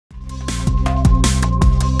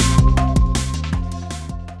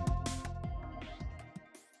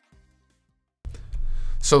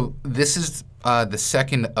So this is the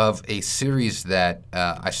second of a series that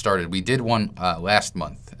I started. We did one last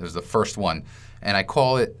month. It was the first one. And I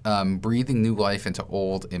call it Breathing New Life into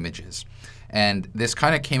Old Images. And this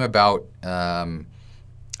kind of came about, I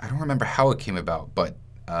don't remember how it came about, but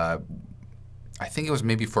I think it was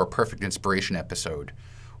maybe for a Perfect Inspiration episode.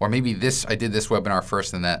 Or maybe I did this webinar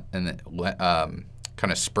first and that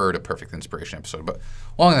kind of spurred a Perfect Inspiration episode. But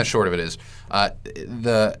long and the short of it is,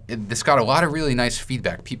 this got a lot of really nice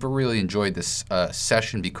feedback. People really enjoyed this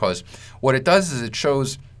session because what it does is it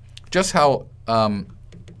shows just how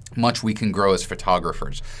much we can grow as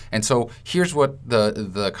photographers. And so here's what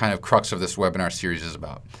the kind of crux of this webinar series is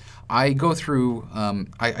about. I go through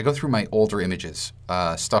my older images,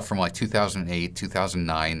 stuff from like 2008,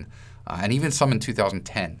 2009, and even some in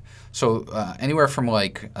 2010. So anywhere from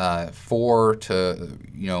like 4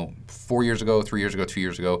 years ago, 3 years ago, 2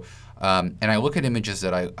 years ago, and I look at images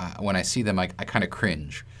that when I see them, I kind of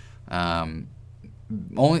cringe. Only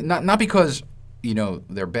not because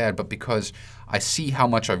they're bad, but because I see how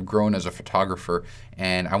much I've grown as a photographer,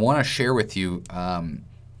 and I want to share with you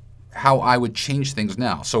how I would change things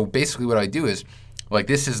now. So basically what I do is, like,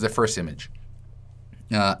 this is the first image.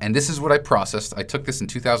 And this is what I processed. I took this in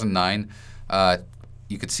 2009.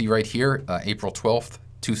 You could see right here, April 12th,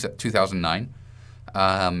 2009.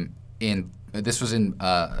 This was in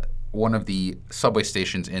one of the subway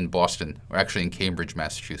stations in Boston, or actually in Cambridge,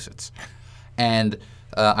 Massachusetts. And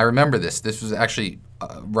I remember this. This was actually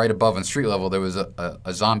right above on street level. There was a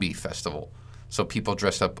zombie festival. So people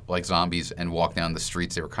dressed up like zombies and walked down the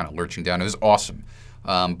streets. They were kind of lurching down. It was awesome.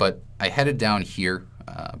 But I headed down here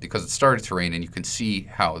because it started to rain, and you can see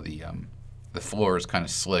how the floor is kind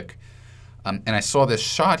of slick. And I saw this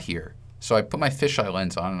shot here. So I put my fisheye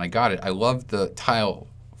lens on, and I got it. I love the tile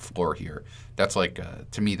floor here. That's like,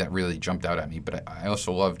 to me, that really jumped out at me. But I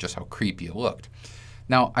also love just how creepy it looked.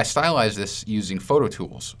 Now, I stylized this using photo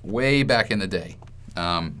tools way back in the day.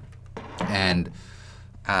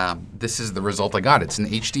 This is the result I got. It's an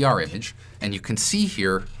HDR image. And you can see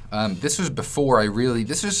here, this was before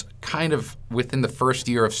this was kind of within the first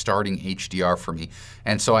year of starting HDR for me.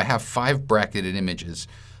 And so I have 5 bracketed images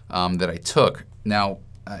that I took. Now,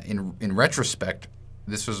 in retrospect,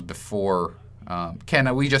 this was before,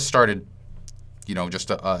 Ken, we just started,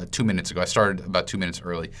 just 2 minutes ago. I started about 2 minutes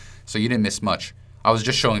early, so you didn't miss much. I was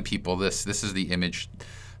just showing people this. This is the image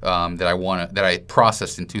that I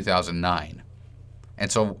processed in 2009.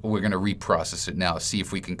 And so we're going to reprocess it now, see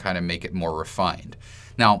if we can kind of make it more refined.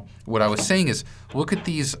 Now, what I was saying is, look at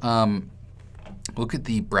these, look at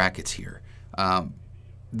the brackets here.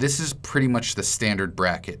 This is pretty much the standard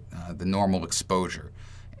bracket, the normal exposure.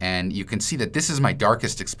 And you can see that this is my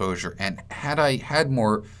darkest exposure. And had I had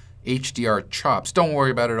more HDR chops, don't worry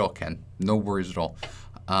about it at all, Ken. No worries at all.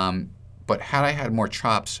 But had I had more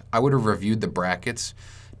chops, I would have reviewed the brackets,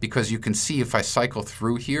 because you can see if I cycle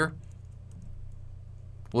through here,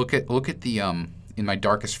 look at the, in my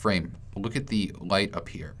darkest frame, look at the light up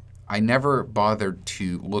here. I never bothered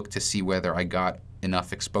to look to see whether I got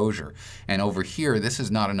enough exposure. And over here, this is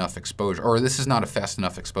not enough exposure, or this is not a fast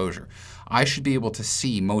enough exposure. I should be able to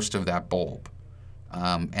see most of that bulb,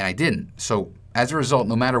 and I didn't. So as a result,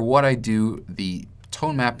 no matter what I do, the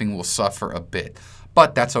tone mapping will suffer a bit.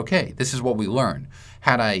 But that's okay. This is what we learn.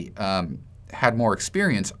 Had I had more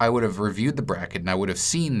experience, I would have reviewed the bracket and I would have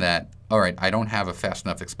seen that, all right, I don't have a fast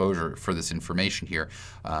enough exposure for this information here,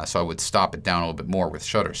 so I would stop it down a little bit more with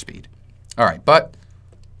shutter speed. All right, but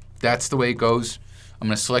that's the way it goes. I'm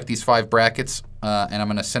going to select these 5 brackets and I'm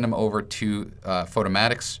going to send them over to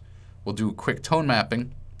Photomatics. We'll do a quick tone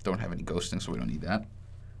mapping. Don't have any ghosting, so we don't need that.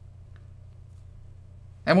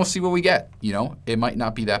 And we'll see what we get. It might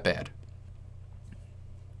not be that bad.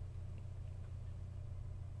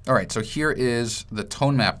 All right, so here is the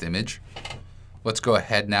tone mapped image. Let's go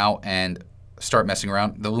ahead now and start messing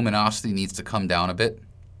around. The luminosity needs to come down a bit.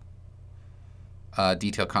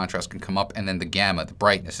 Detail contrast can come up, and then the gamma, the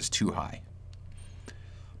brightness, is too high.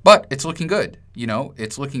 But it's looking good.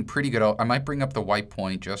 It's looking pretty good. I might bring up the white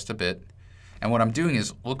point just a bit. And what I'm doing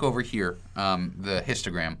is, look over here, the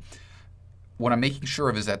histogram. What I'm making sure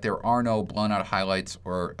of is that there are no blown out highlights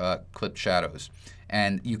or clipped shadows.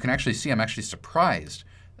 And you can actually see, I'm actually surprised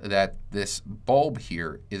that this bulb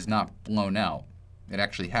here is not blown out. It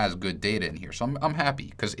actually has good data in here. So I'm happy,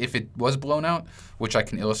 because if it was blown out, which I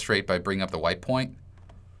can illustrate by bringing up the white point,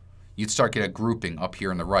 you'd start getting a grouping up here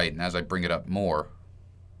on the right. And as I bring it up more,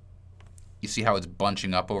 you see how it's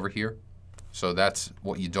bunching up over here? So that's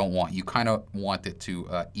what you don't want. You kind of want it to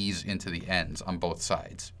ease into the ends on both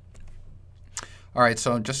sides. All right,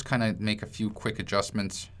 so just kind of make a few quick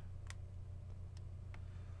adjustments.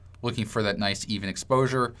 looking for that nice even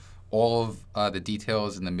exposure. All of the detail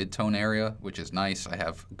is in the mid-tone area, which is nice. I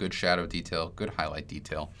have good shadow detail, good highlight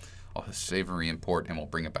detail. I'll save and re-import, and we'll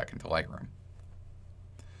bring it back into Lightroom.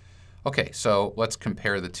 Okay, so let's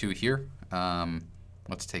compare the two here.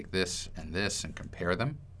 Let's take this and compare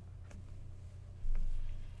them.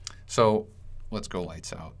 So let's go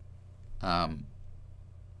lights out.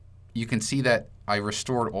 You can see that I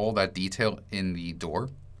restored all that detail in the door,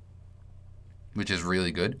 which is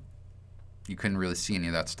really good. You couldn't really see any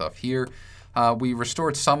of that stuff here. We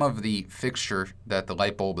restored some of the fixture that the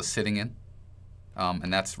light bulb is sitting in,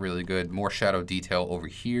 and that's really good. More shadow detail over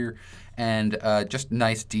here, and just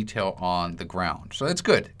nice detail on the ground. So that's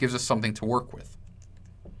good. Gives us something to work with.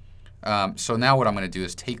 So now what I'm going to do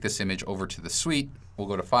is take this image over to the suite. We'll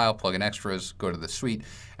go to File, Plug in Extras, go to the suite,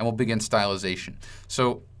 and we'll begin stylization.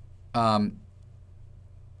 So,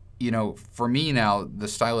 you know, for me now, the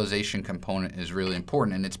stylization component is really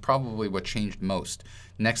important, and it's probably what changed most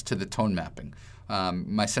next to the tone mapping.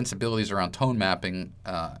 My sensibilities around tone mapping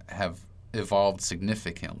have evolved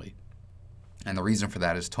significantly. And the reason for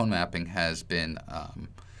that is tone mapping has been,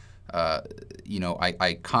 you know,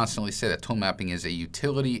 I constantly say that tone mapping is a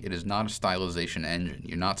utility. It is not a stylization engine.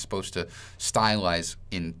 You're not supposed to stylize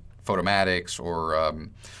in Photomatics or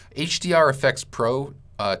HDR Effects Pro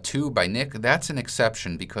 2 by Nick. That's an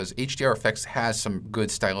exception because HDR Effects has some good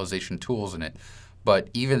stylization tools in it. But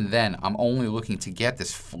even then, I'm only looking to get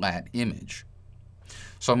this flat image.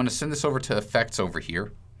 So I'm going to send this over to Effects over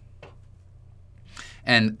here.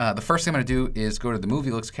 And the first thing I'm going to do is go to the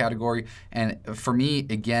Movie Looks category. And for me,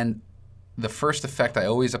 again, the first effect I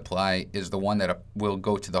always apply is the one that will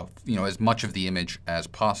go to the, you know, as much of the image as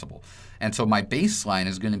possible. And so my baseline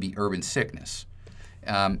is going to be Urban Sickness.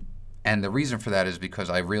 And the reason for that is because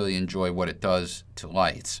I really enjoy what it does to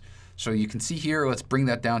lights. So you can see here, let's bring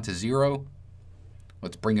that down to 0.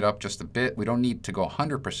 Let's bring it up just a bit. We don't need to go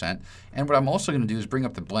 100%. And what I'm also going to do is bring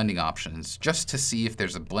up the blending options just to see if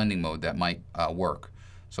there's a blending mode that might work.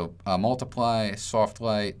 So multiply, soft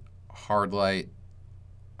light, hard light.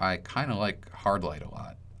 I kind of like hard light a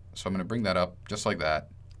lot. So I'm going to bring that up just like that.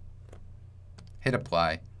 Hit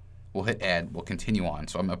apply. We'll hit add. We'll continue on.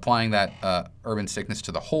 So I'm applying that Urban Sickness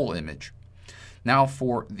to the whole image. Now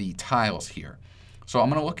for the tiles here. So I'm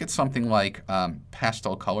going to look at something like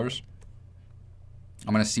pastel colors.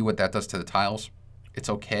 I'm going to see what that does to the tiles. It's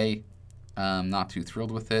okay. I'm not too thrilled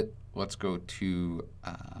with it. Let's go to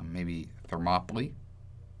maybe Thermopylae.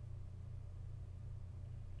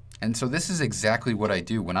 And so this is exactly what I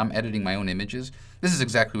do when I'm editing my own images. This is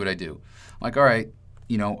exactly what I do. I'm like, all right,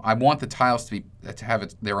 you know, I want the tiles to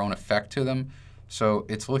have their own effect to them. So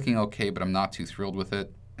it's looking okay, but I'm not too thrilled with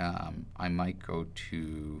it. I might go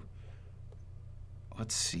to,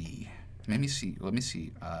 let's see. Let me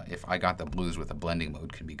see if I got the blues with a blending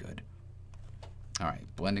mode can be good. All right,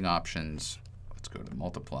 blending options. Let's go to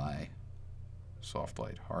multiply, soft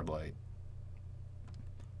light, hard light.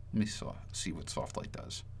 Let me see what soft light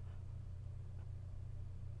does.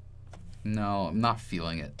 No, I'm not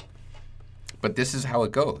feeling it. But this is how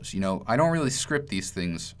it goes. You know, I don't really script these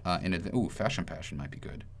things in advance. Ooh, Fashion Passion might be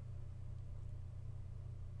good.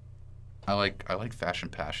 I like Fashion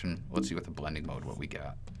Passion. Let's see with the blending mode what we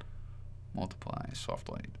got. Multiply, soft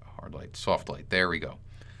light, hard light, soft light. There we go.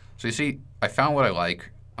 So you see, I found what I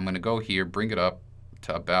like. I'm going to go here, bring it up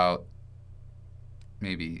to about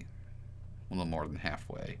maybe a little more than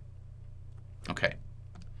halfway. Okay.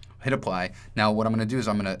 Hit apply. Now what I'm going to do is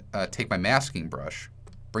I'm going to take my masking brush,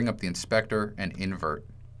 bring up the inspector, and invert.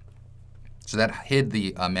 So that hid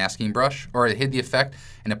the masking brush, or it hid the effect,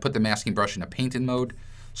 and it put the masking brush in a painted mode.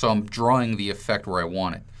 So I'm drawing the effect where I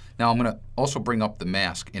want it. Now I'm going to also bring up the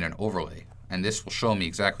mask in an overlay, and this will show me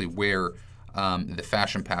exactly where the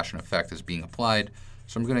Fashion Passion effect is being applied.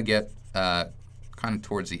 So I'm going to get kind of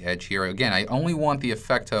towards the edge here. Again, I only want the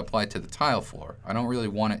effect to apply to the tile floor. I don't really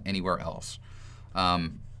want it anywhere else.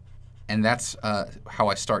 And that's how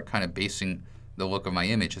I start kind of basing the look of my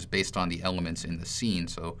image, is based on the elements in the scene.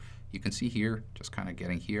 So you can see here, just kind of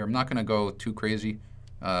getting here. I'm not going to go too crazy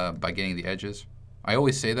by getting the edges. I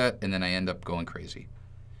always say that, and then I end up going crazy.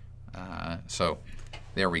 So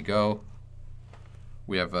there we go.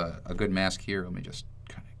 We have a good mask here. Let me just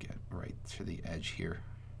kind of get right to the edge here.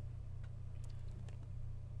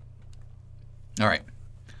 All right,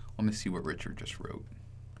 let me see what Richard just wrote.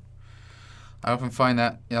 I often find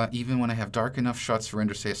that even when I have dark enough shots to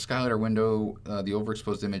render, say, a skylight or window, the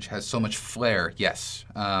overexposed image has so much flare. Yes.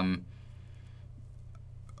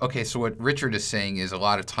 Okay, so what Richard is saying is a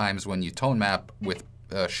lot of times when you tone map with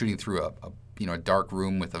shooting through a a dark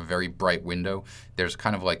room with a very bright window, there's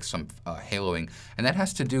kind of like some haloing, and that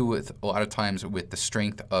has to do with a lot of times with the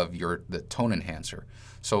strength of the tone enhancer.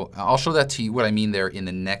 So I'll show that to you, what I mean there, in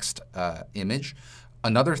the next image.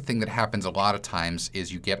 Another thing that happens a lot of times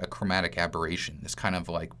is you get a chromatic aberration, this kind of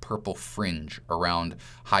like purple fringe around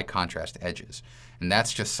high contrast edges. And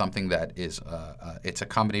that's just something that is, it's a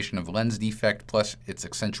combination of lens defect plus it's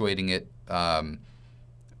accentuating it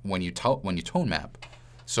when you tone map.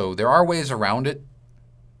 So there are ways around it.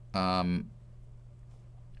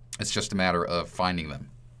 It's just a matter of finding them.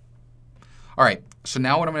 All right, so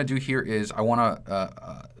now what I'm going to do here is I want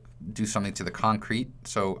to do something to the concrete.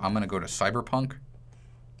 So I'm going to go to Cyberpunk.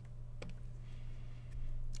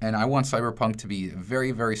 And I want Cyberpunk to be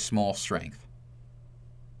very, very small strength.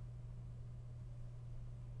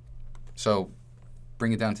 So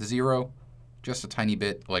bring it down to 0, just a tiny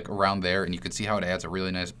bit, like around there, and you can see how it adds a really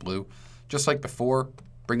nice blue. Just like before,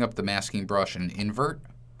 bring up the masking brush and invert,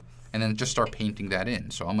 and then just start painting that in.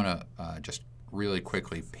 So I'm going to just really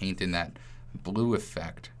quickly paint in that blue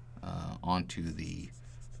effect onto the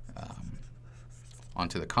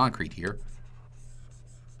concrete here.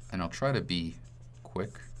 And I'll try to be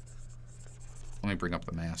quick. Let me bring up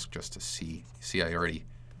the mask just to see. See, I already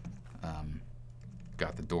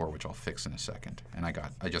got the door, which I'll fix in a second. And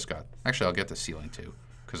actually I'll get the ceiling too,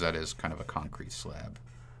 because that is kind of a concrete slab.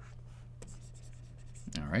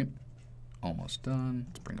 All right, almost done.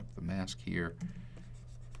 Let's bring up the mask here.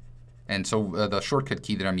 And so the shortcut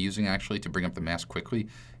key that I'm using actually to bring up the mask quickly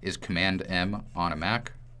is Command M on a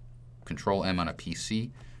Mac, Control M on a PC.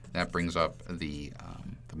 That brings up the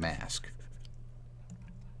mask.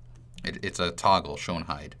 It's a toggle, show and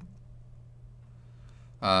hide.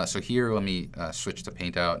 So here, let me switch to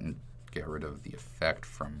paint out and get rid of the effect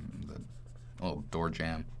from the little door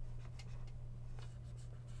jamb.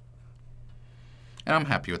 And I'm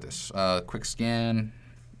happy with this. Quick scan.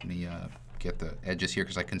 Let me get the edges here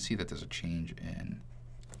because I can see that there's a change in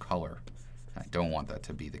color. I don't want that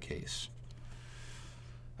to be the case.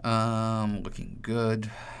 Looking good,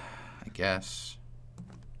 I guess.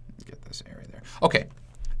 Get this area there. Okay.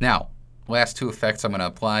 Now, last two effects I'm going to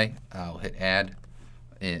apply. I'll hit Add.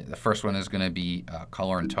 The first one is going to be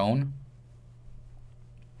color and tone.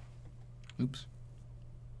 Oops.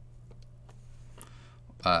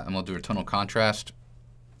 And we'll do a tonal contrast.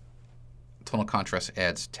 Tonal contrast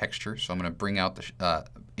adds texture, so I'm going to bring out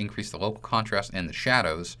increase the local contrast and the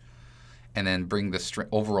shadows, and then bring the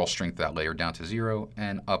overall strength of that layer down to 0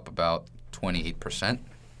 and up about 28%.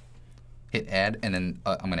 Hit Add, and then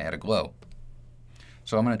I'm going to add a glow.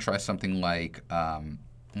 So I'm going to try something like, let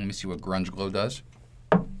me see what Grunge Glow does.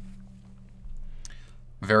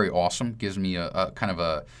 Very awesome. Gives me a kind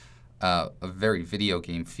of a very video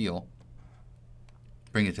game feel.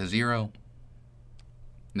 Bring it to 0.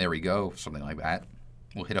 There we go, something like that.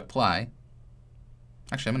 We'll hit Apply.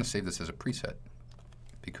 Actually, I'm going to save this as a preset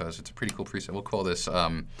because it's a pretty cool preset. We'll call this,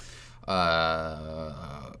 what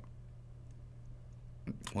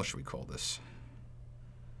should we call this?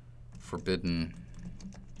 Forbidden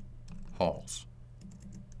Halls.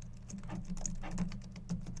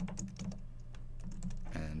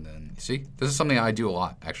 And then, you see, this is something I do a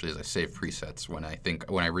lot, actually, is I save presets when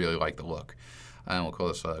I really like the look. And we'll call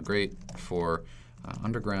this great for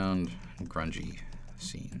underground grungy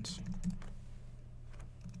scenes.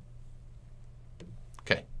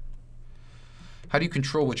 Okay. How do you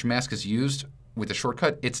control which mask is used with the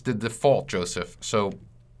shortcut? It's the default, Joseph. So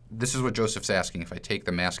this is what Joseph's asking. If I take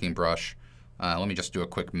the masking brush, let me just do a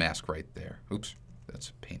quick mask right there. Oops,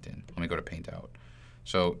 that's paint in. Let me go to paint out.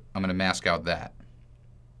 So I'm going to mask out that.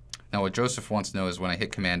 Now what Joseph wants to know is when I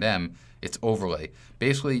hit Command M, it's overlay.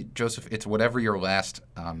 Basically, Joseph, it's whatever your last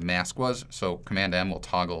mask was. So Command M will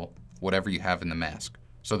toggle whatever you have in the mask.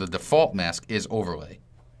 So the default mask is overlay.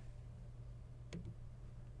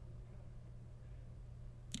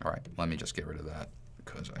 All right, let me just get rid of that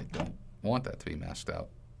because I don't want that to be masked out.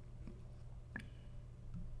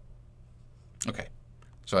 Okay,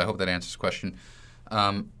 so I hope that answers the question.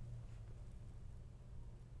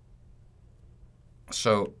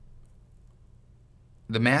 So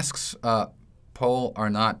the masks, Paul, are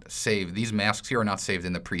not saved. These masks here are not saved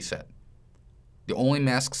in the preset. The only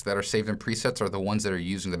masks that are saved in presets are the ones that are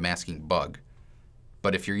using the masking bug.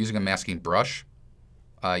 But if you're using a masking brush,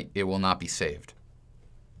 it will not be saved.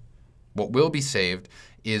 What will be saved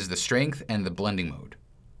is the strength and the blending mode.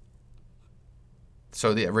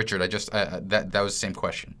 So Richard, that was the same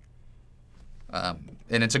question. And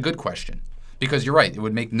it's a good question because you're right. It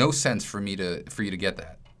would make no sense for you to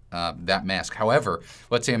get that mask. However,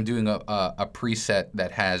 let's say I'm doing a preset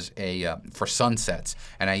that has for sunsets,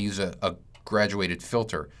 and I use a graduated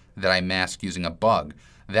filter. that I mask using a bug,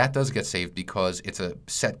 that does get saved because it's a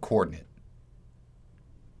set coordinate.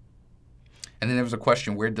 And then there was a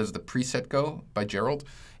question, where does the preset go by Gerald?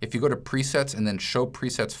 If you go to presets and then show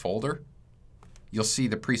presets folder, you'll see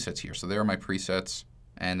the presets here. So there are my presets.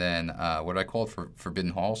 And then what did I call it for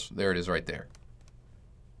Forbidden Halls? There it is right there.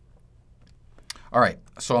 All right,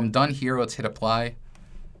 so I'm done here. Let's hit apply.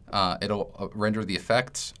 It'll render the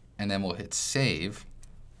effects, and then we'll hit save.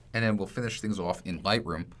 And then we'll finish things off in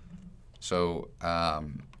Lightroom. So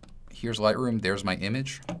here's Lightroom. There's my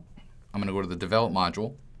image. I'm going to go to the Develop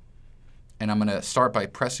module. And I'm going to start by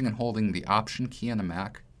pressing and holding the Option key on a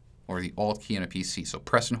Mac or the Alt key on a PC. So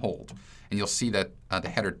press and hold. And you'll see that the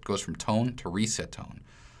header goes from tone to reset tone.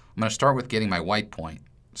 I'm going to start with getting my white point.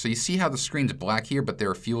 So you see how the screen's black here, but there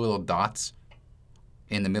are a few little dots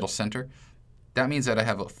in the middle center. That means that I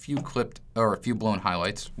have a few clipped or a few blown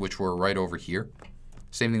highlights, which were right over here.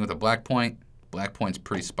 Same thing with a black point. Black point's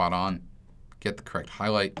pretty spot on. Get the correct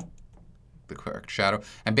highlight, the correct shadow.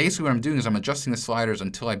 And basically what I'm doing is I'm adjusting the sliders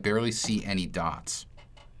until I barely see any dots.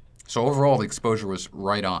 So overall, the exposure was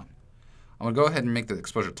right on. I'm going to go ahead and make the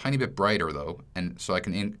exposure a tiny bit brighter, though, and so I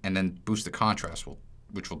can and then boost the contrast,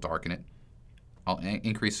 which will darken it. I'll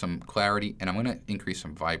increase some clarity, and I'm going to increase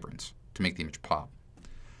some vibrance to make the image pop.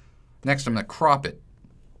 Next, I'm going to crop it,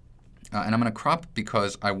 and I'm going to crop it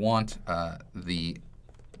because I want the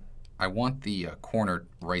corner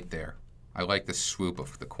right there. I like the swoop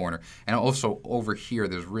of the corner, and also over here,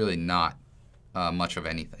 there's really not much of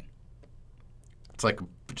anything. It's like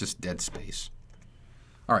just dead space.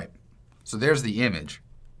 All right. So there's the image.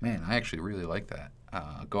 Man, I actually really like that.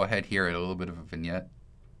 Go ahead here at a little bit of a vignette.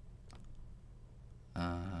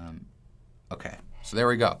 Okay, so there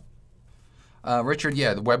we go. Richard,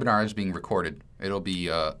 yeah, the webinar is being recorded. It'll be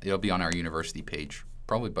on our university page,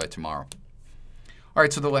 probably by tomorrow. All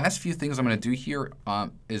right, so the last few things I'm going to do here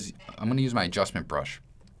is I'm going to use my adjustment brush.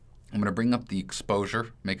 I'm going to bring up the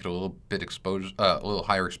exposure, make it a little bit a little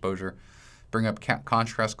higher exposure. Bring up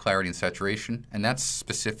contrast, clarity, and saturation, and that's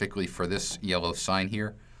specifically for this yellow sign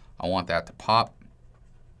here. I want that to pop.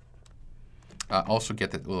 Also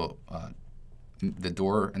get the little the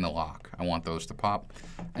door and the lock. I want those to pop,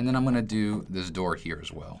 and then I'm going to do this door here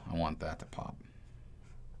as well. I want that to pop.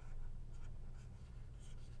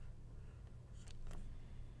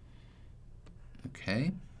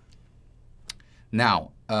 Okay.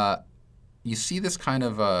 Now you see this kind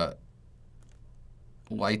of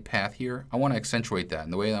light path here. I want to accentuate that,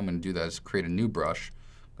 and the way I'm going to do that is create a new brush.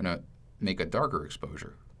 I'm going to make a darker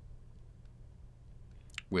exposure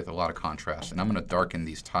with a lot of contrast, and I'm going to darken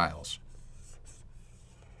these tiles.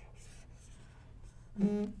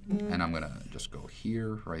 And I'm going to just go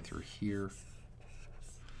here, right through here.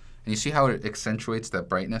 And you see how it accentuates that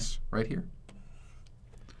brightness right here?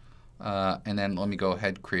 And then let me go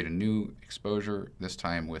ahead and create a new exposure, this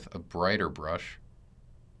time with a brighter brush.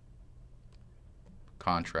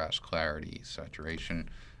 Contrast, clarity, saturation,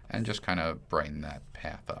 and just kind of brighten that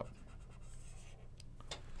path up.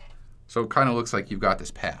 So it kind of looks like you've got this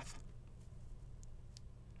path.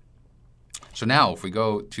 So now if we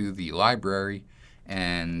go to the library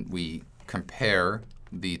and we compare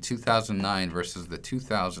the 2009 versus the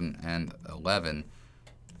 2011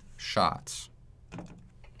 shots,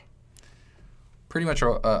 pretty much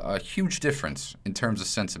a huge difference in terms of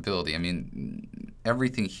sensibility. I mean,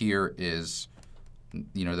 everything here is,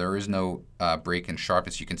 you know, there is no break in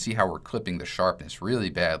sharpness. You can see how we're clipping the sharpness really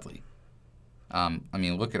badly. I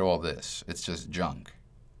mean, look at all this. It's just junk.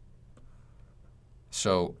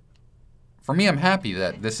 So for me, I'm happy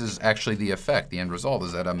that this is actually the effect. The end result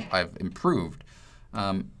is that I've improved.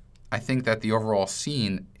 I think that the overall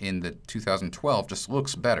scene in the 2012 just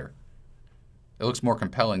looks better. It looks more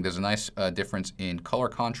compelling. There's a nice difference in color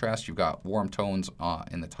contrast. You've got warm tones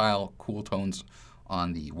in the tile, cool tones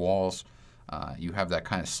on the walls. You have that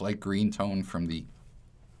kind of slight green tone from the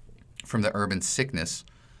urban sickness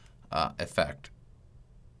effect.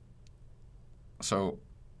 So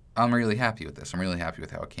I'm really happy with this. I'm really happy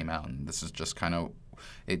with how it came out. And this is just kind of,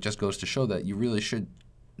 it just goes to show that you really should,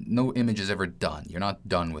 no image is ever done. You're not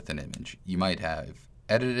done with an image. You might have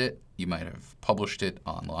edited it. You might have published it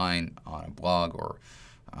online, on a blog, or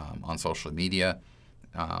on social media.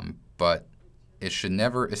 But it should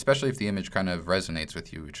never, especially if the image kind of resonates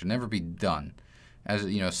with you, it should never be done. As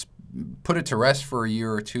you know, put it to rest for a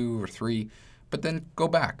year or two or three, but then go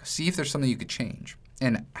back, see if there's something you could change.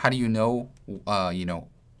 And how do you know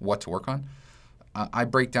what to work on? I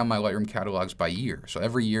break down my Lightroom catalogs by year, so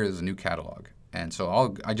every year there's a new catalog. And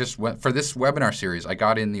so I just went for this webinar series. I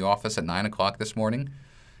got in the office at 9 o'clock this morning,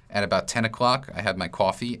 At about 10 o'clock, I had my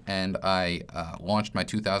coffee, and I launched my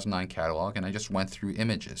 2009 catalog, and I just went through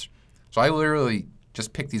images. So I literally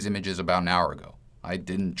just picked these images about an hour ago. I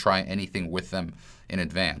didn't try anything with them in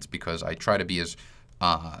advance because I try to be as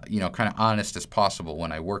kind of honest as possible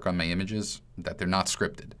when I work on my images, that they're not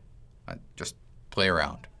scripted. I just play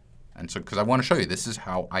around. And so, because I want to show you, this is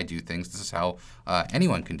how I do things. This is how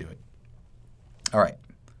anyone can do it. All right,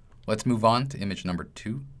 let's move on to image number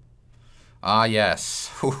 2. Ah, yes.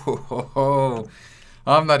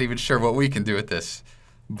 I'm not even sure what we can do with this.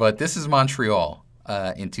 But this is Montreal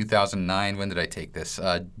in 2009. When did I take this?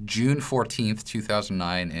 June 14th,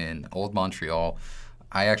 2009 in Old Montreal.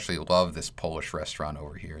 I actually love this Polish restaurant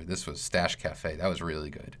over here. This was Stash Cafe. That was really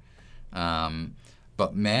good.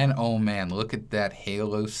 But man, oh man, look at that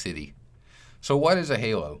halo city. So what is a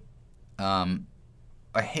halo?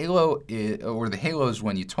 A halo, or the halos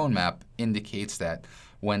when you tone map, indicates that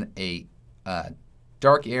when a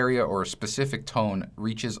dark area or a specific tone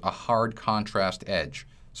reaches a hard contrast edge.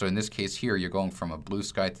 So in this case here, you're going from a blue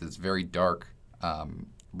sky to this very dark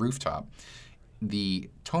rooftop. The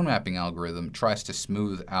tone mapping algorithm tries to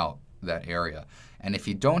smooth out that area. And if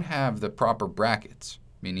you don't have the proper brackets,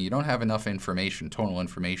 meaning you don't have enough information, tonal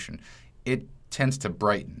information, it tends to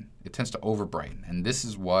brighten. It tends to over brighten. And this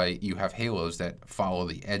is why you have halos that follow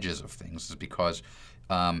the edges of things, is because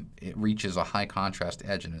it reaches a high contrast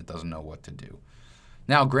edge and it doesn't know what to do.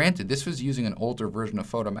 Now, granted, this was using an older version of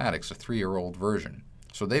Photomatics, a 3-year-old version.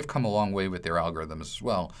 So they've come a long way with their algorithms as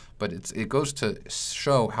well. But it goes to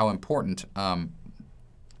show how important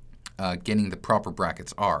getting the proper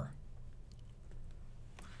brackets are.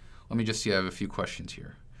 Let me just see, I have a few questions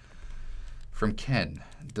here. From Ken,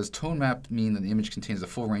 does tone map mean that the image contains the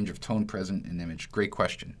full range of tone present in the image? Great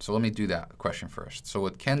question. So let me do that question first. So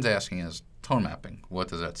what Ken's asking is tone mapping. What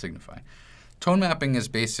does that signify? Tone mapping is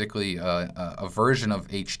basically a version of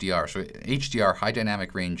HDR. So HDR, high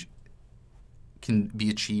dynamic range, can be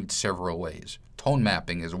achieved several ways. Tone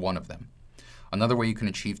mapping is one of them. Another way you can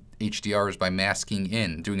achieve HDR is by masking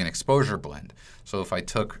in, doing an exposure blend. So if I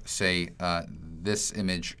took, say, this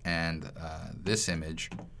image and this image,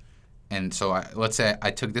 and so let's say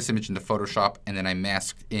I took this image into Photoshop and then I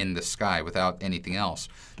masked in the sky without anything else,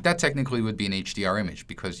 that technically would be an HDR image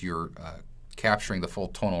because you're capturing the full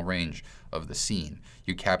tonal range of the scene.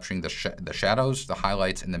 You're capturing the shadows, the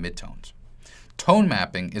highlights, and the midtones. Tone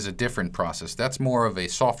mapping is a different process. That's more of a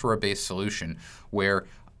software-based solution where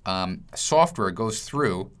software goes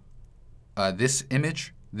through this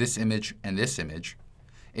image, and this image.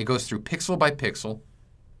 It goes through pixel by pixel,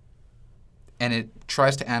 and it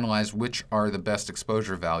tries to analyze which are the best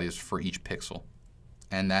exposure values for each pixel.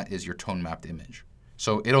 And that is your tone-mapped image.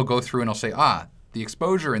 So it'll go through and it'll say, the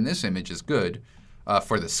exposure in this image is good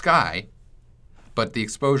for the sky, but the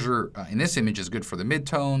exposure in this image is good for the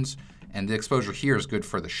midtones, and the exposure here is good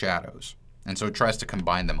for the shadows. And so it tries to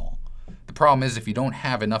combine them all. The problem is if you don't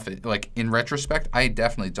have enough, like in retrospect, I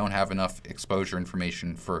definitely don't have enough exposure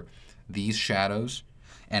information for these shadows.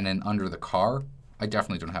 And then under the car, I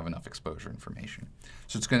definitely don't have enough exposure information.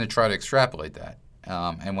 So it's going to try to extrapolate that.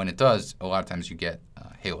 And when it does, a lot of times you get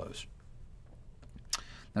halos.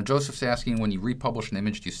 Now Joseph's asking, when you republish an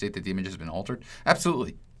image, do you state that the image has been altered?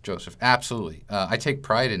 Absolutely, Joseph, absolutely. I take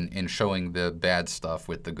pride in showing the bad stuff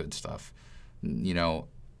with the good stuff. You know,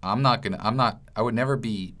 I would never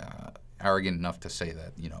be arrogant enough to say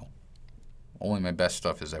that, you know, only my best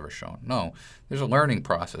stuff is ever shown. No, there's a learning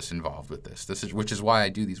process involved with this. Which is why I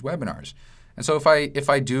do these webinars. And so if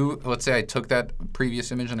I do, let's say I took that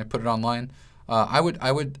previous image and I put it online, I would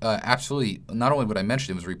absolutely, not only would I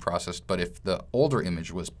mention it was reprocessed, but if the older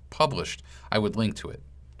image was published, I would link to it,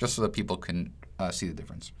 just so that people can see the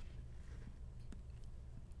difference.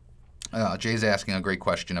 Jay's asking a great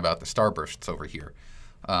question about the starbursts over here.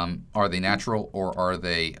 Are they natural or are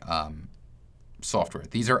they software?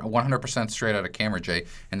 These are 100% straight out of camera, Jay,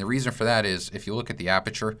 and the reason for that is if you look at the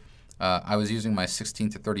aperture, I was using my 16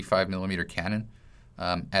 to 35 millimeter Canon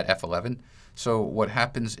at f11. So what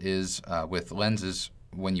happens is with lenses,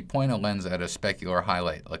 when you point a lens at a specular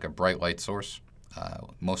highlight, like a bright light source,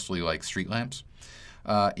 mostly like street lamps,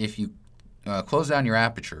 if you close down your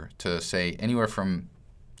aperture to say anywhere from,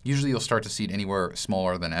 usually you'll start to see it anywhere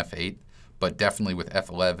smaller than f8, but definitely with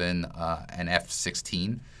f11 and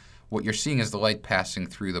f16, what you're seeing is the light passing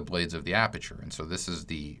through the blades of the aperture. And so this is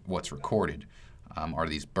what's recorded are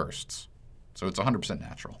these bursts. So it's 100%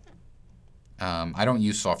 natural. I don't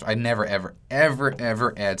use software. I never, ever, ever,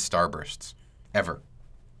 ever add starbursts. Ever.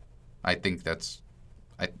 I think that's,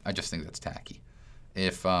 I just think that's tacky.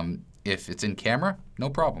 If it's in camera, no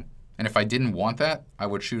problem. And if I didn't want that, I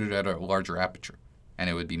would shoot it at a larger aperture and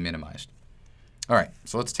it would be minimized. All right,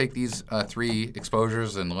 so let's take these 3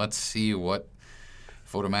 exposures and let's see what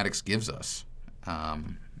Photomatix gives us.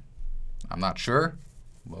 I'm not sure,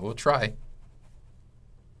 but we'll try.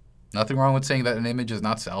 Nothing wrong with saying that an image is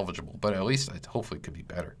not salvageable, but at least it hopefully could be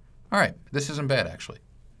better. All right, this isn't bad, actually.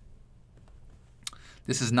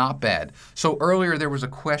 This is not bad. So earlier there was a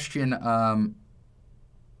question,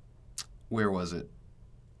 where was it?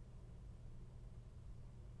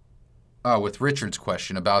 Oh, with Richard's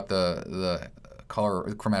question about the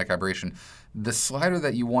color chromatic aberration. The slider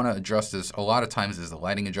that you want to adjust is a lot of times is the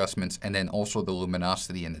lighting adjustments and then also the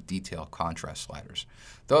luminosity and the detail contrast sliders.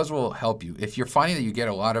 Those will help you. If you're finding that you get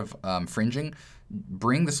a lot of fringing,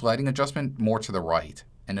 bring this lighting adjustment more to the right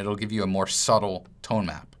and it'll give you a more subtle tone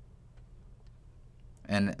map.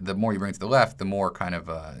 And the more you bring it to the left, the more kind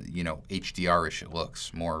of, you know, HDR-ish it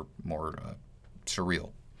looks, more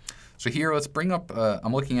surreal. So here, let's bring up,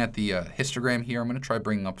 I'm looking at the histogram here. I'm going to try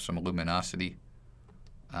bringing up some luminosity.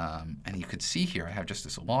 And you could see here, I have just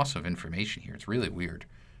this loss of information here. It's really weird.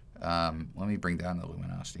 Let me bring down the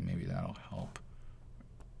luminosity. Maybe that'll help.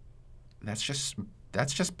 That's just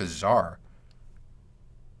bizarre.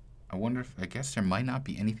 I wonder if, I guess there might not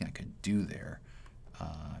be anything I could do there.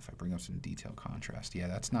 If I bring up some detail contrast. Yeah,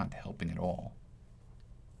 that's not helping at all.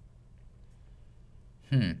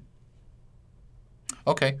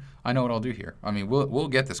 Okay, I know what I'll do here. I mean, we'll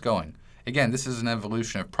get this going. Again, this is an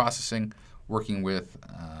evolution of processing, working with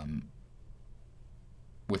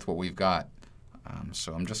what we've got.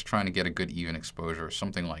 So I'm just trying to get a good even exposure.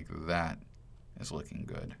 Something like that is looking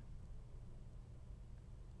good.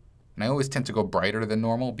 And I always tend to go brighter than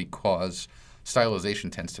normal because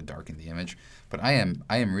stylization tends to darken the image. But I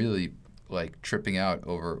am really like tripping out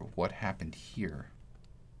over what happened here.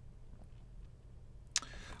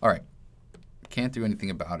 All right. Can't do anything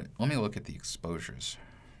about it. Let me look at the exposures.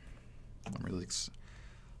 I'm really,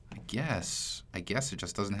 I guess it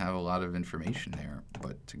just doesn't have a lot of information there,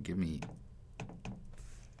 but to give me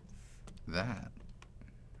that.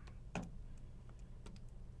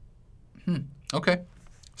 Okay,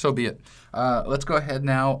 so be it. Let's go ahead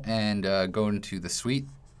now and go into the suite.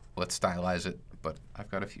 Let's stylize it, but I've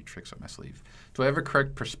got a few tricks up my sleeve. Do I have a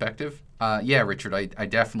correct perspective? Yeah, Richard, I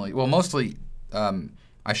definitely, well, mostly,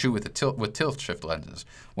 I shoot with tilt shift lenses.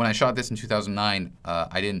 When I shot this in 2009,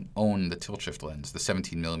 I didn't own the tilt shift lens, the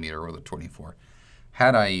 17mm or the 24.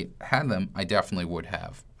 Had I had them, I definitely would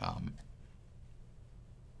have.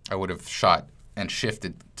 I would have shot and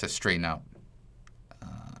shifted to straighten out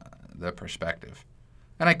the perspective.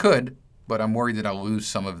 And I could, but I'm worried that I'll lose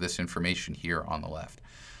some of this information here on the left.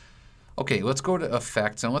 Okay, let's go to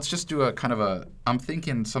effects, and let's just do a kind of a, I'm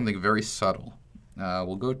thinking something very subtle.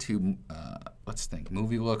 We'll go to, let's think,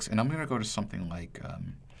 movie looks, and I'm going to go to something like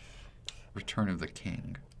Return of the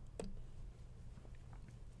King.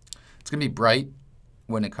 It's going to be bright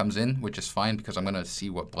when it comes in, which is fine because I'm going to see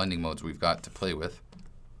what blending modes we've got to play with.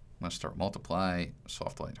 I'm going to start multiply,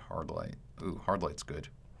 soft light, hard light. Ooh, hard light's good,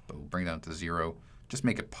 but we'll bring it down to 0. Just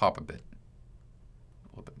make it pop a bit, a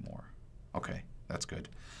little bit more. Okay, that's good.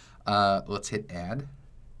 Let's hit add.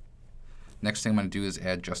 Next thing I'm going to do is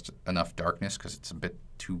add just enough darkness because it's a bit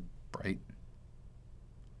too bright.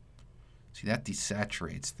 See, that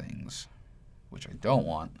desaturates things, which I don't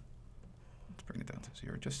want. Let's bring it down to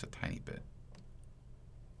 0 just a tiny bit.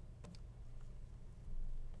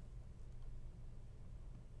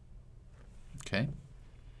 Okay.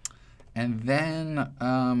 And then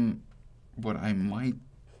what I might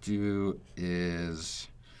do is,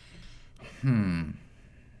 I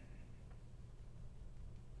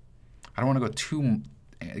don't want to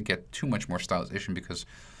get too much more stylization because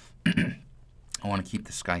I want to keep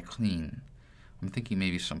the sky clean. I'm thinking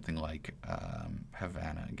maybe something like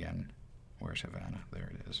Havana again. Where's Havana?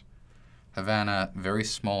 There it is. Havana, very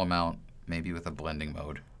small amount, maybe with a blending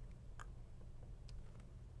mode.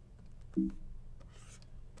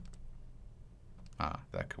 Ah,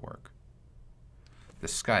 that could work.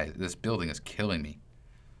 This building is killing me.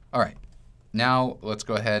 All right. Now let's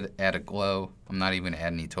go ahead, add a glow. I'm not even going to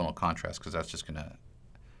add any tonal contrast because that's just gonna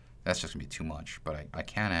be too much. But I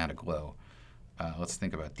can add a glow. Let's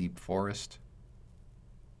think about deep forest.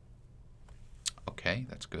 Okay,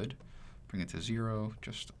 that's good. Bring it to 0,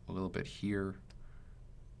 just a little bit here.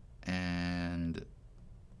 And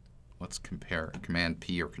let's compare Command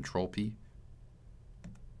P or Control P.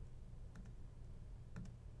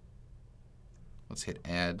 Let's hit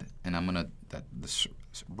add, and I'm gonna this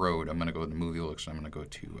road. I'm gonna go to movie looks. And I'm gonna go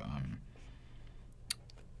to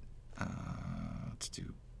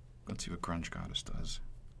let's see what Grunge Goddess does.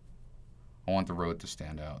 I want the road to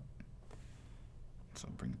stand out, so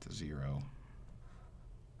I'll bring it to 0.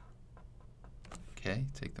 Okay,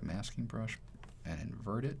 take the masking brush, and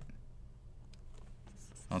invert it.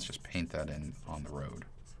 Let's just paint that in on the road.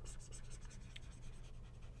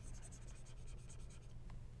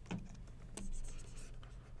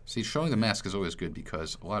 See, showing the mask is always good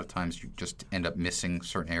because a lot of times you just end up missing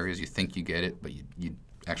certain areas. You think you get it, but you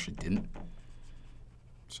actually didn't.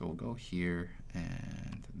 So we'll go here,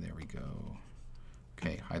 and there we go.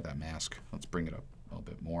 Okay, hide that mask. Let's bring it up a little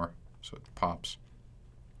bit more so it pops.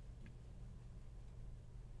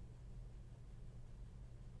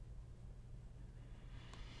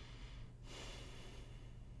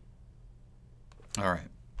 All right.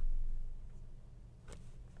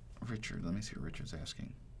 Richard, let me see what Richard's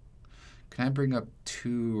asking. Can I bring up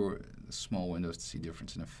two small windows to see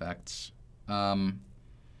difference in effects?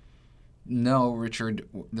 No, Richard.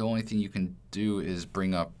 The only thing you can do is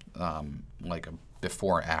bring up like a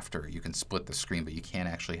before or after. You can split the screen, but you can't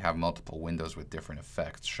actually have multiple windows with different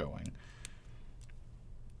effects showing.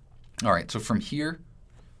 All right, so from here,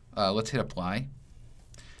 let's hit apply.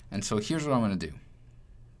 And so here's what I'm going to do.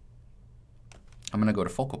 I'm going to go to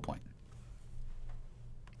focal point.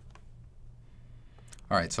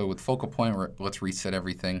 All right, so with focal point, let's reset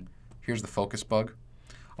everything. Here's the focus bug.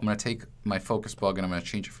 I'm going to take my focus bug and I'm going to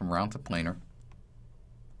change it from round to planar.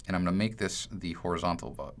 And I'm going to make this the horizontal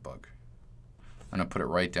bug. I'm going to put it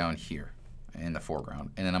right down here in the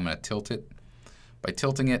foreground. And then I'm going to tilt it. By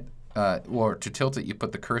tilting it, or to tilt it, you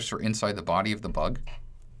put the cursor inside the body of the bug.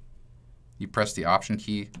 You press the Option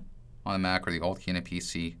key on the Mac or the Alt key on a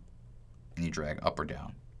PC, and you drag up or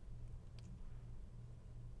down.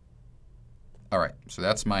 All right, so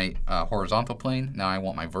that's my horizontal plane. Now I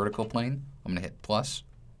want my vertical plane. I'm going to hit plus,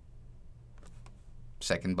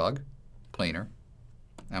 second bug, planar.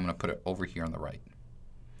 And I'm going to put it over here on the right.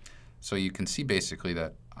 So you can see basically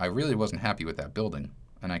that I really wasn't happy with that building,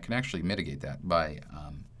 and I can actually mitigate that by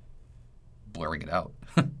blurring it out.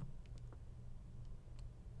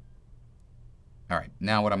 All right,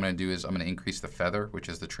 now what I'm going to do is I'm going to increase the feather, which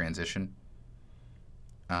is the transition.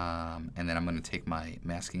 And then I'm going to take my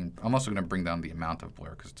masking. I'm also going to bring down the amount of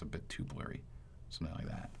blur because it's a bit too blurry, something like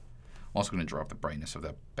that. I'm also going to drop the brightness of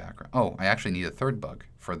that background. Oh, I actually need a third bug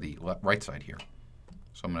for the right side here.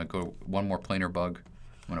 So I'm going to go one more planar bug.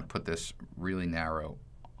 I'm going to put this really narrow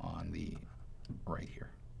on the right here.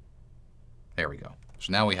 There we go.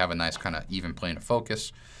 So now we have a nice kind of even plane of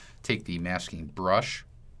focus. Take the masking brush.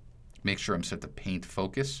 Make sure I'm set to paint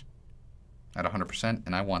focus at 100%,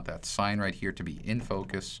 and I want that sign right here to be in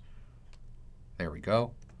focus. There we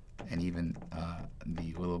go. And even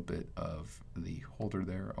the little bit of the holder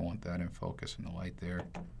there, I want that in focus, and the light there.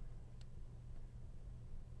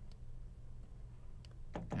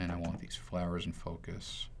 And I want these flowers in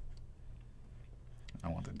focus. I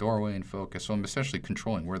want the doorway in focus. So I'm essentially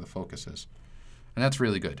controlling where the focus is. And that's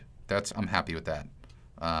really good. I'm happy with that.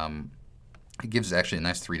 It gives actually a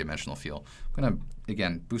nice three-dimensional feel. I'm going to,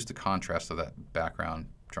 again, boost the contrast of that background,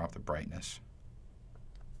 drop the brightness.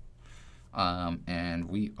 And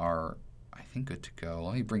we are, I think, good to go.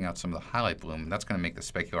 Let me bring out some of the highlight bloom. That's going to make the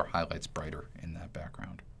specular highlights brighter in that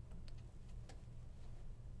background.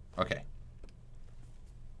 Okay.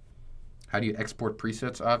 How do you export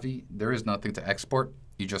presets, Avi? There is nothing to export.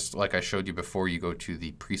 You just, like I showed you before, you go to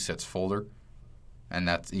the presets folder, and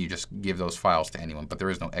you just give those files to anyone, but there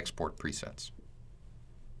is no export presets.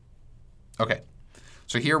 Okay,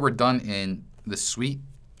 so here we're done in the suite.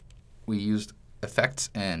 We used effects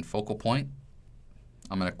and focal point.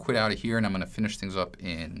 I'm going to quit out of here, and I'm going to finish things up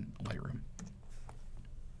in Lightroom.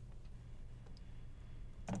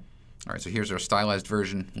 All right, so here's our stylized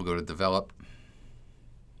version. We'll go to Develop.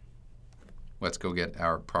 Let's go get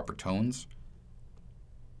our proper tones.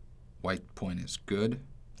 White point is good.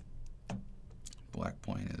 Black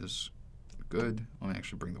point is good. Let me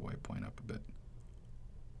actually bring the white point up a bit.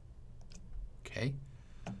 Okay.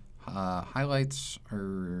 Highlights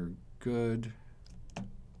are good.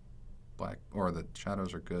 Black, or the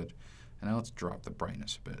shadows are good. And now let's drop the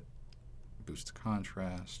brightness a bit. Boost the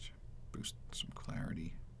contrast. Boost some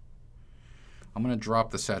clarity. I'm going to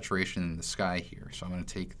drop the saturation in the sky here. So I'm going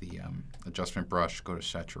to take the adjustment brush, go to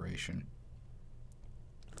saturation.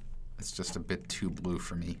 It's just a bit too blue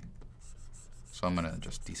for me. So I'm going to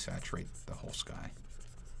just desaturate the whole sky.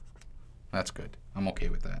 That's good. I'm okay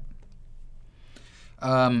with that.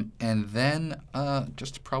 And then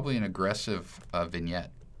just probably an aggressive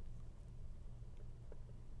vignette.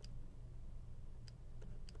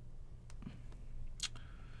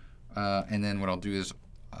 And then what I'll do is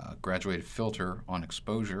graduated filter on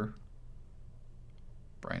exposure.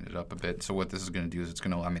 Brighten it up a bit. So what this is going to do is it's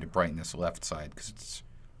going to allow me to brighten this left side because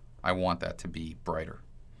I want that to be brighter.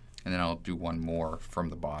 And then I'll do one more from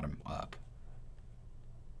the bottom up.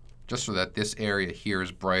 just so that this area here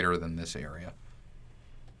is brighter than this area.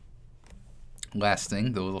 Last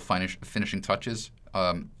thing, the little finishing touches,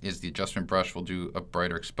 is the adjustment brush will do a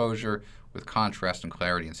brighter exposure with contrast and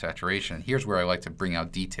clarity and saturation. And here's where I like to bring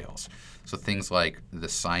out details. So things like the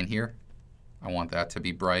sign here, I want that to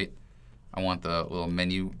be bright. I want the little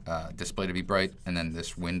menu display to be bright, and then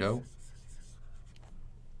this window,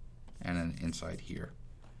 and then inside here.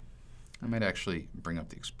 I might actually bring up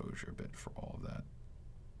the exposure a bit for all of that.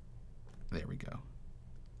 There we go.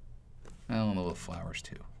 And the little flowers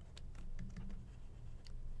too.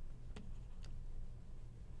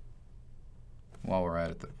 While we're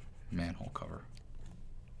at it, the manhole cover.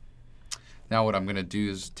 Now what I'm going to do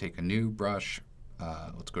is take a new brush.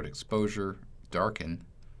 Let's go to exposure, darken.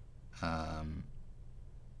 That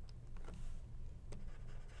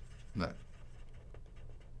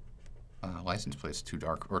license plate's too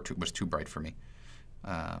dark, or was too bright for me.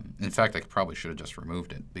 In fact, I probably should have just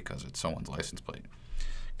removed it because it's someone's license plate.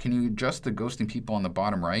 Can you adjust the ghosting people on the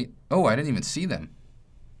bottom right? Oh, I didn't even see them.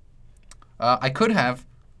 I could have,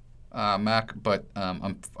 Mac, but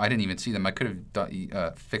I didn't even see them. I could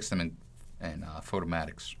have fixed them in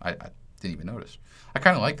Photomatics. I didn't even notice. I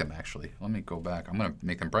kind of like them, actually. Let me go back. I'm going to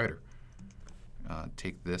make them brighter.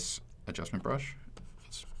 Take this adjustment brush.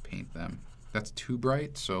 Let's paint them. That's too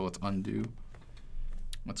bright, so let's undo.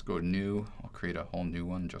 Let's go new. I'll create a whole new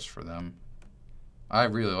one just for them. I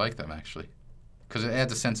really like them, actually, because it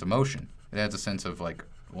adds a sense of motion. It adds a sense of, like,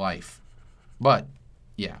 life. But,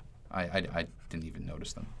 yeah, I didn't even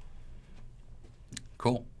notice them.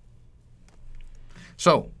 Cool.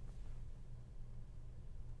 So,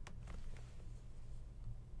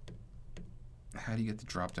 how do you get the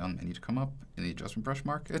drop-down menu to come up in the adjustment brush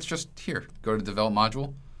mark? It's just here. Go to Develop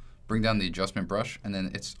Module, bring down the adjustment brush, and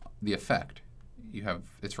then it's the effect.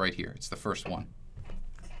 It's right here. It's the first one.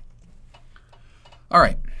 All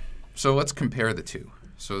right, so let's compare the two.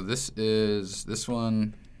 So this is this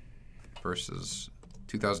one versus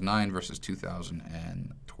 2009 versus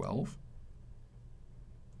 2012.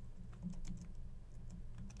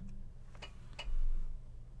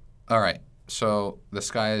 All right. So the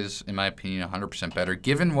sky is, in my opinion, 100% better,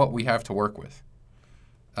 given what we have to work with.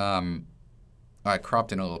 I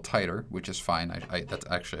cropped in a little tighter, which is fine. That's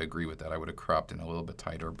actually, I agree with that. I would have cropped in a little bit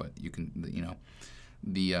tighter, but you can, you know,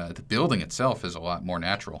 the building itself is a lot more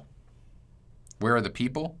natural. Where are the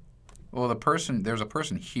people? Well, there's a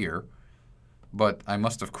person here, but I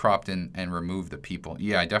must have cropped in and removed the people.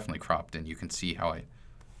 Yeah, I definitely cropped in. You can see how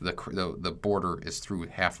the border is through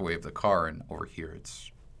halfway of the car, and over here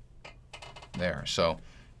it's there. So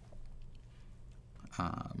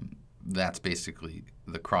that's basically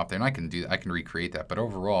the crop there, and I can recreate that. But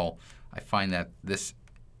overall, I find that this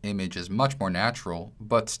image is much more natural,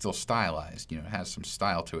 but still stylized. You know, it has some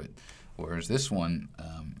style to it. Whereas this one,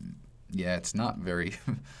 yeah, it's not very,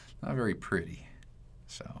 not very pretty.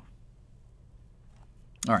 So,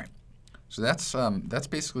 all right. So that's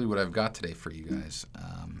basically what I've got today for you guys.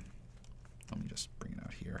 Let me just bring it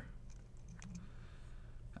out here.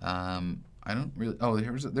 I don't really. Oh,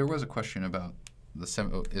 there was a question about is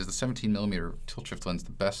the 17mm tilt shift lens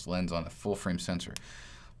the best lens on a full frame sensor?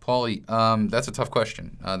 Paulie, that's a tough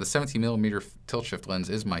question. The 17mm tilt shift lens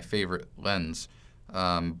is my favorite lens,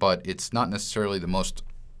 but it's not necessarily the most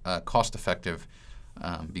cost effective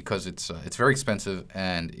because it's very expensive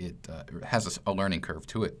and it has a learning curve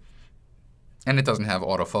to it, and it doesn't have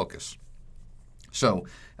autofocus. So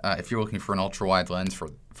if you're looking for an ultra-wide lens for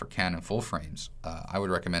Canon full frames, I would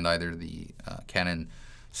recommend either the Canon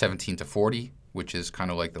 17-40, which is kind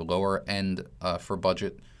of like the lower end for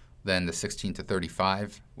budget, then the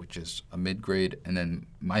 16-35, which is a mid-grade, and then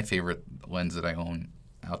my favorite lens that I own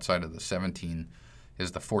outside of the 17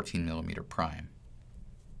 is the 14mm prime.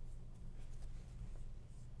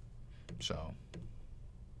 So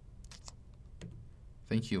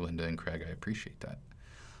thank you, Linda and Craig. I appreciate that.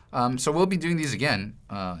 So we'll be doing these again,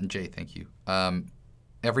 and Jay, thank you,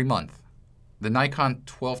 every month. The Nikon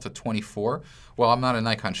 12-24, well, I'm not a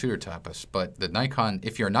Nikon shooter typist, but the Nikon,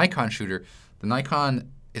 if you're a Nikon shooter, the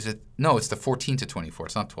Nikon, no, it's the 14-24,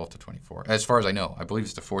 it's not 12-24. As far as I know, I believe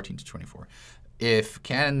it's the 14-24. If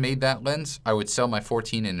Canon made that lens, I would sell my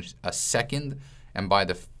 14 in a second and buy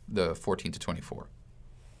the 14-24.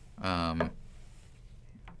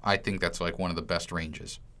 I think that's like one of the best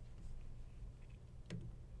ranges.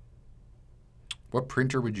 What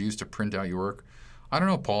printer would you use to print out your work? I don't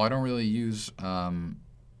know, Paul. I don't really use, I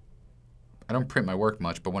don't print my work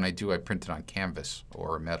much, but when I do, I print it on canvas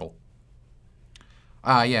or metal.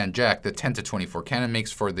 Yeah, and Jack, the 10-24. Canon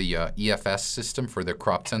makes for the EFS system for their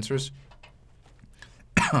crop sensors.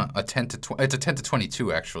 It's a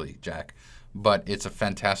 10-22, actually, Jack. but it's a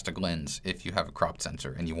fantastic lens if you have a crop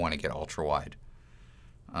sensor and you want to get ultra wide.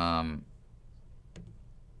 How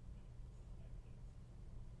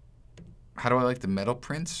do I like the metal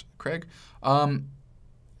prints, Craig?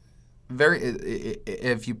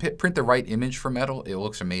 If you print the right image for metal, it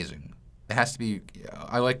looks amazing. It has to be.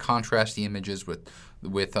 I like contrasty images with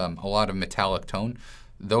a lot of metallic tone.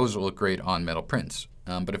 Those will look great on metal prints.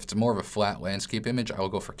 But if it's more of a flat landscape image, I'll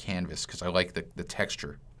go for canvas because I like the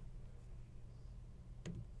texture.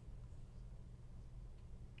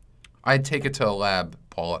 I'd take it to a lab,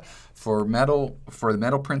 Paula. For the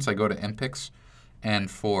metal prints, I go to MPix, and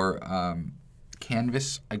for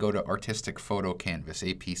canvas, I go to Artistic Photo Canvas,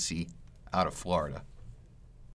 APC, out of Florida.